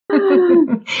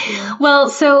Well,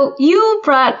 so you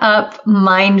brought up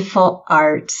mindful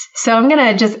art. So I'm going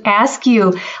to just ask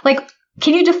you, like,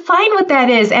 can you define what that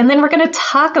is? And then we're going to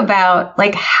talk about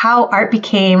like how art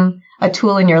became a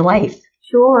tool in your life.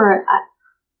 Sure.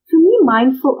 To me,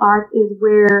 mindful art is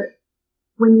where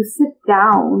when you sit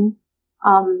down,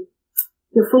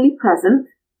 you're fully present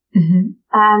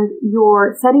and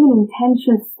you're setting an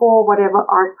intention for whatever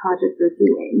art project you're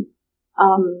doing.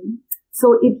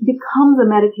 So it becomes a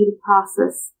meditative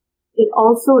process. It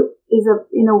also is a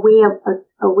way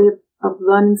of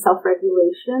learning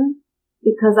self-regulation,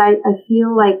 because I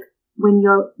feel like when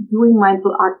you're doing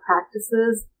mindful art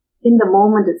practices, in the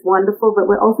moment it's wonderful, but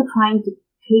we're also trying to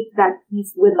take that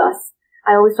piece with us.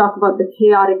 I always talk about the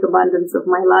chaotic abundance of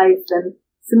my life, and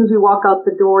as soon as we walk out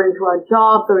the door into our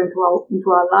jobs or into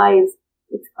our lives,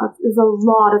 there's a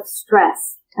lot of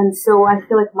stress. And so I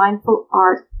feel like mindful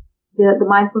art, the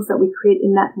mindfulness that we create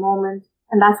in that moment.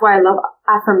 And that's why I love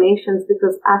affirmations,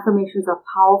 because affirmations are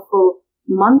powerful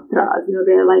mantras. You know,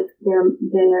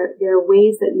 they're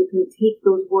ways that you can take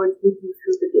those words with you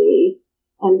through the day.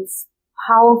 And it's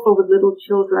powerful with little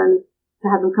children to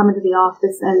have them come into the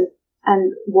office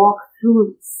and walk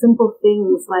through simple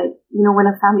things like, you know, when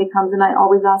a family comes in, I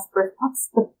always ask first,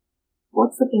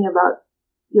 what's the thing about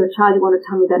your child you want to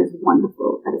tell me that is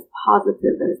wonderful, that is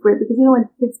positive, that is great? Because, you know, when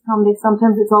kids come,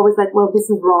 sometimes it's always like, well, this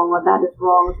is wrong or that is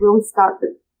wrong. So we always start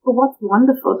with, well, what's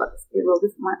wonderful about this kid? Well,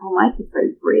 my kid's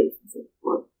very brave. I say,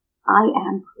 well, I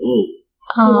am brave.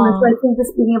 You know, so I think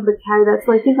just being able to carry that.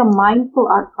 So I think a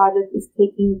mindful art project is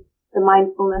taking the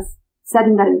mindfulness,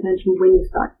 setting that intention when you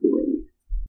start doing it.